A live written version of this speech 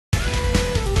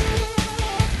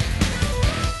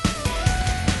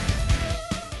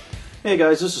Hey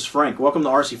guys, this is Frank. Welcome to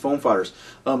rcFoamFighters.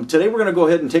 Today we're going to go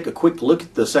ahead and take a quick look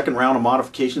at the second round of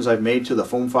modifications I've made to the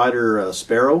Foam Fighter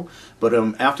Sparrow. But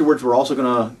afterwards we're also going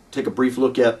to take a brief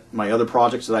look at my other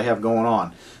projects that I have going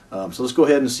on. So let's go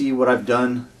ahead and see what I've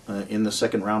done in the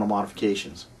second round of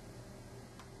modifications.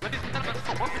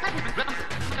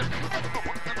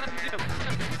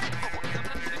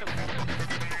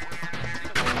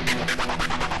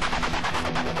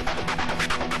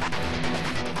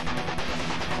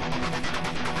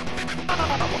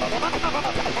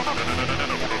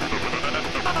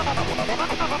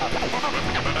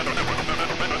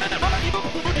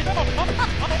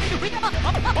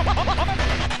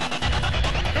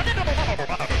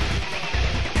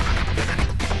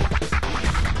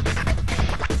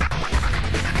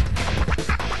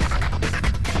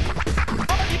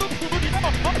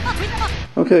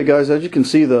 Okay guys, as you can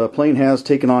see, the plane has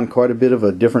taken on quite a bit of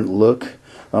a different look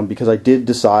because I did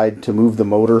decide to move the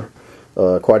motor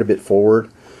quite a bit forward.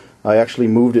 I actually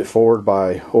moved it forward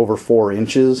by over 4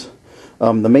 inches.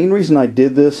 The main reason I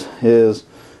did this is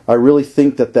I really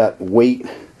think that weight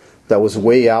that was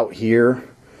way out here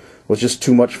was just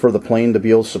too much for the plane to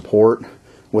be able to support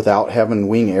without having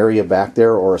wing area back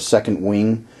there or a second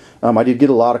wing. I did get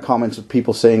a lot of comments of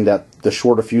people saying that the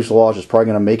shorter fuselage is probably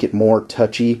going to make it more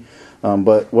touchy.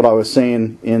 But what I was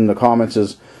saying in the comments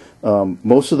is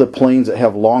most of the planes that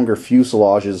have longer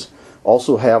fuselages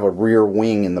also have a rear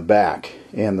wing in the back,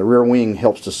 and the rear wing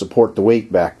helps to support the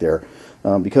weight back there.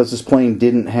 Because this plane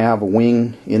didn't have a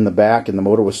wing in the back and the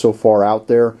motor was so far out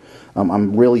there,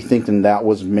 I'm really thinking that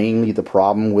was mainly the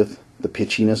problem with the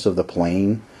pitchiness of the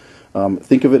plane.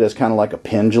 Think of it as kind of like a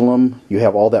pendulum. You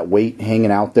have all that weight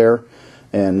hanging out there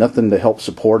and nothing to help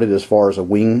support it as far as a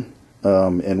wing.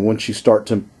 And once you start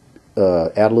to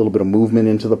add a little bit of movement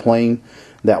into the plane,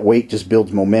 that weight just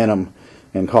builds momentum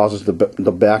and causes the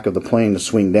back of the plane to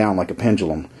swing down like a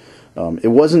pendulum. It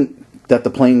wasn't that the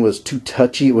plane was too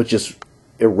touchy, it was just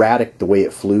erratic the way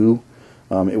it flew.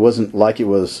 It wasn't like it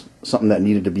was something that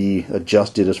needed to be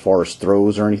adjusted as far as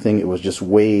throws or anything. It was just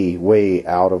way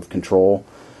out of control.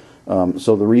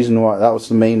 So the reason why, that was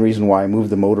the main reason why I moved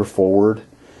the motor forward,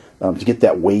 to get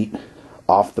that weight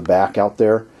off the back out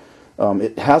there.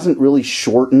 It hasn't really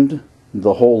shortened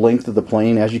the whole length of the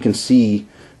plane. As you can see,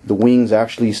 the wings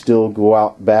actually still go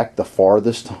out back the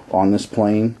farthest on this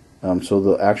plane. So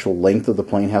the actual length of the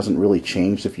plane hasn't really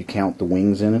changed if you count the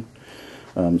wings in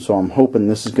it. So I'm hoping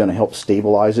this is going to help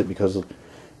stabilize it because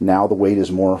now the weight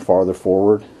is more farther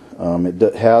forward.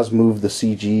 It has moved the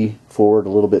CG forward a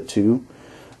little bit too.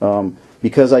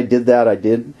 Because I did that, I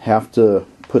did have to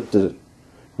put the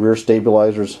rear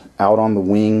stabilizers out on the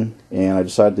wing, and I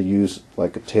decided to use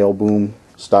like a tail boom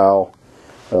style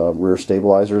rear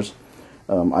stabilizers.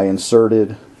 I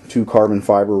inserted 2 carbon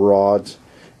fiber rods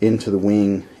into the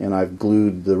wing, and I've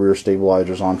glued the rear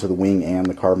stabilizers onto the wing and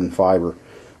the carbon fiber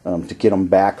to get them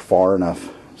back far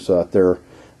enough so that they're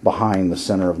behind the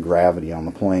center of gravity on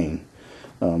the plane.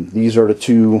 These are the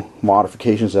 2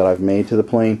 modifications that I've made to the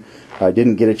plane. I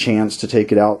didn't get a chance to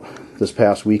take it out this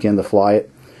past weekend to fly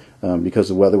it because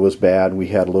the weather was bad. We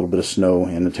had a little bit of snow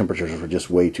and the temperatures were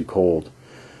just way too cold.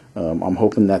 I'm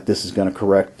hoping that this is going to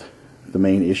correct the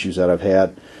main issues that I've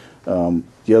had.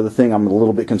 The other thing I'm a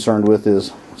little bit concerned with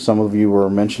is some of you were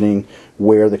mentioning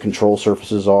where the control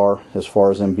surfaces are as far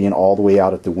as them being all the way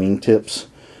out at the wingtips.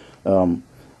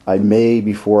 I may,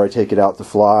 before I take it out to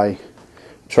fly,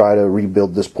 try to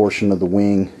rebuild this portion of the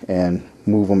wing and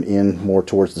move them in more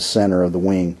towards the center of the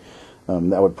wing.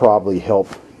 That would probably help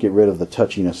get rid of the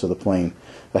touchiness of the plane.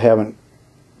 I haven't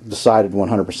decided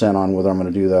 100% on whether I'm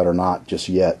going to do that or not just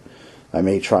yet. I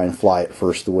may try and fly it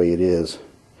first the way it is.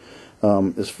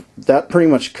 That pretty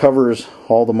much covers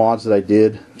all the mods that I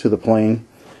did to the plane.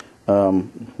 We're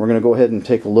going to go ahead and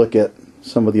take a look at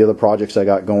some of the other projects I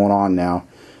got going on now.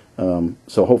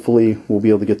 So hopefully we'll be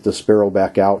able to get the Sparrow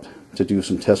back out to do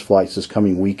some test flights this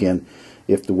coming weekend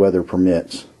if the weather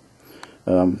permits.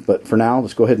 But for now,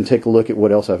 let's go ahead and take a look at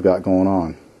what else I've got going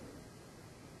on.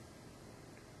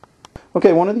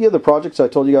 Okay, one of the other projects I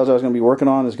told you guys I was going to be working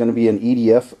on is going to be an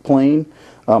EDF plane.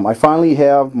 I finally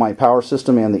have my power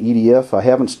system and the EDF. I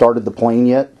haven't started the plane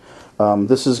yet.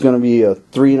 This is going to be a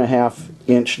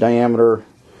 3.5-inch diameter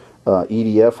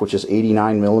EDF, which is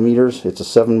 89 millimeters. It's a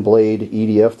 7-blade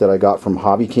EDF that I got from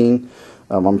Hobby King.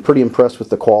 I'm pretty impressed with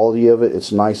the quality of it.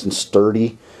 It's nice and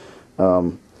sturdy,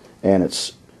 and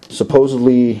it's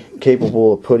supposedly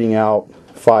capable of putting out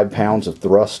 5 pounds of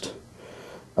thrust.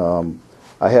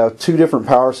 I have 2 different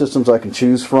power systems I can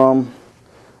choose from.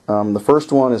 The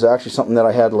first one is actually something that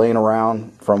I had laying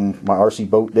around from my RC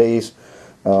boat days.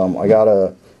 I got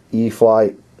a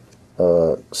E-Flight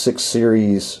 6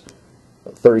 Series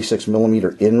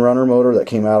 36mm in-runner motor that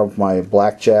came out of my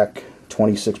Blackjack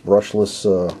 26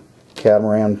 brushless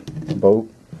catamaran boat.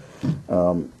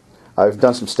 I've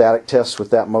done some static tests with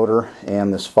that motor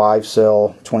and this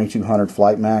 5-cell 2200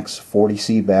 Flightmax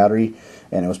 40C battery,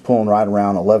 and it was pulling right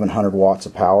around 1100 watts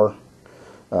of power.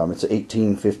 It's an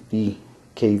 1850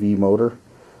 kV motor,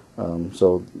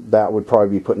 so that would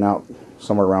probably be putting out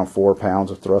somewhere around 4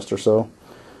 pounds of thrust or so.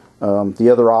 The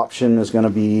other option is going to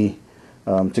be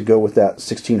to go with that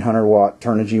 1600 watt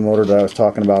Turnigy motor that I was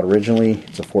talking about originally.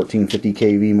 It's a 1450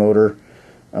 kV motor,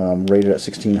 rated at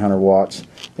 1600 watts,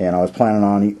 and I was planning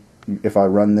on, if I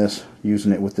run this,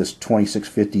 using it with this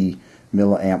 2650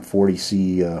 milliamp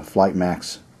 40C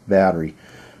Flightmax battery,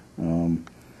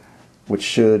 which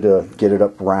should get it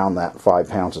up around that 5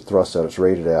 pounds of thrust that it's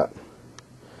rated at.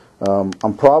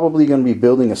 I'm probably going to be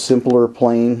building a simpler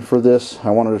plane for this. I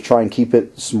wanted to try and keep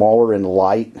it smaller and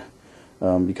light,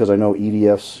 because I know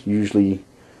EDFs usually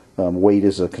weight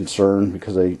is a concern,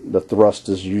 because the thrust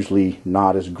is usually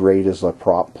not as great as a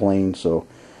prop plane. So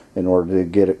in order to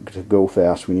get it to go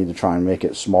fast, we need to try and make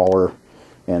it smaller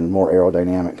and more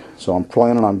aerodynamic. So I'm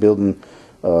planning on building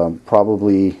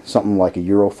probably something like a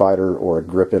Eurofighter or a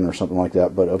Gripen or something like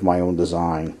that, but of my own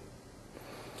design.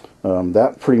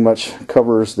 That pretty much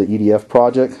covers the EDF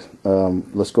project.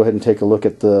 Let's go ahead and take a look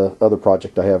at the other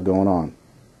project I have going on.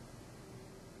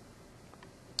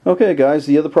 Okay guys,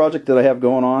 the other project that I have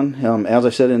going on, as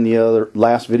I said in the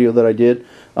last video that I did,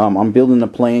 I'm building a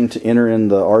plane to enter in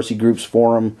the RC Group's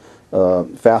forum,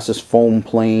 fastest foam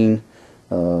plane,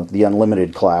 the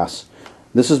Unlimited class.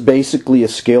 This is basically a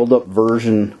scaled up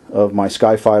version of my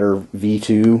Skyfighter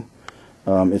V2.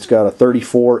 It's got a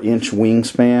 34-inch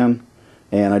wingspan,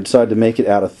 and I decided to make it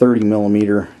out of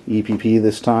 30mm EPP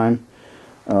this time.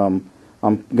 I'm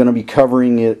going to be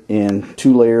covering it in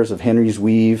 2 layers of Henry's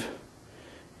weave,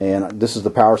 and this is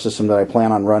the power system that I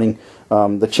plan on running.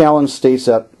 The challenge states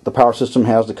that the power system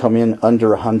has to come in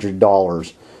under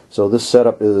 $100. So this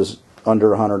setup is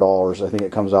under $100. I think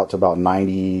it comes out to about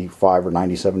 $95 or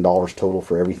 $97 total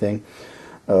for everything.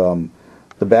 The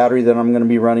battery that I'm going to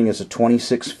be running is a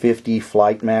 2650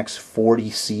 Flightmax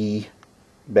 40C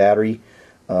battery.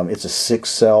 It's a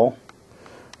 6-cell.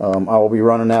 I will be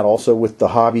running that also with the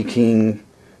Hobby King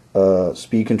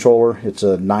speed controller. It's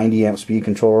a 90 amp speed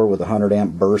controller with a 100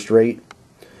 amp burst rate.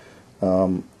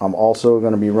 I'm also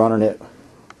going to be running it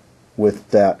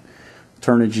with that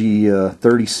Turnigy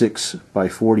 36 by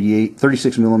 48,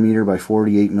 36mm by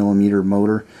 48mm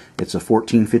motor. It's a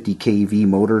 1450 kV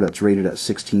motor that's rated at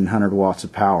 1600 watts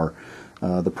of power.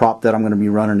 The prop that I'm going to be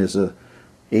running is a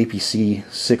APC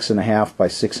 6.5 by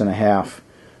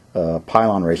 6.5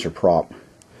 pylon racer prop.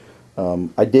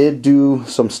 I did do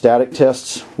some static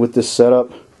tests with this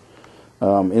setup.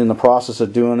 In the process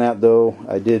of doing that, though,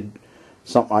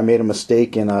 I made a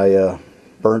mistake, and I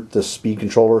burnt the speed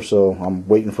controller, so I'm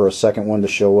waiting for a second one to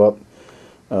show up.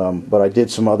 But I did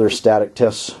some other static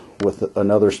tests with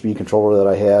another speed controller that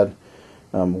I had,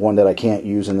 one that I can't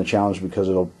use in the challenge because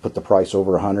it'll put the price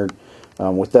over 100.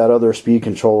 With that other speed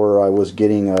controller, I was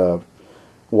getting a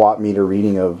watt meter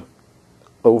reading of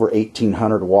over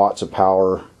 1800 watts of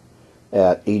power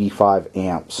at 85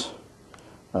 amps.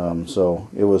 So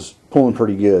it was pulling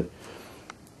pretty good.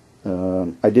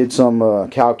 I did some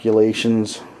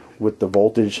calculations with the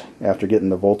voltage after getting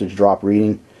the voltage drop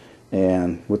reading,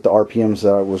 and with the RPMs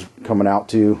that I was coming out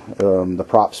to, the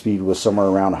prop speed was somewhere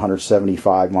around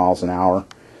 175 miles an hour.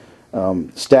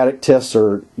 Static tests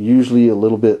are usually a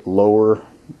little bit lower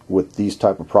with these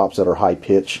type of props that are high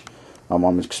pitch.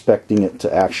 I'm expecting it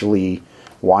to actually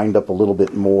wind up a little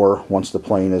bit more once the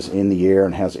plane is in the air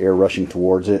and has air rushing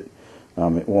towards it.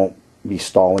 It won't be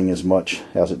stalling as much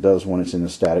as it does when it's in the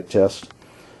static test.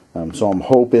 So I'm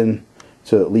hoping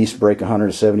to at least break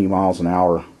 170 miles an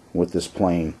hour with this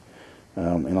plane.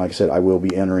 And like I said, I will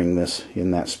be entering this in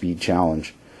that speed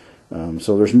challenge.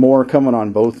 So there's more coming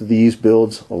on both of these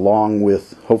builds, along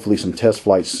with hopefully some test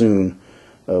flights soon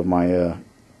of my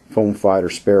Foam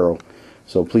Fighter Sparrow.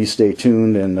 So please stay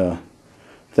tuned, and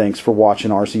thanks for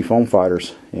watching RC Foam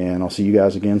Fighters, and I'll see you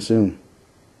guys again soon.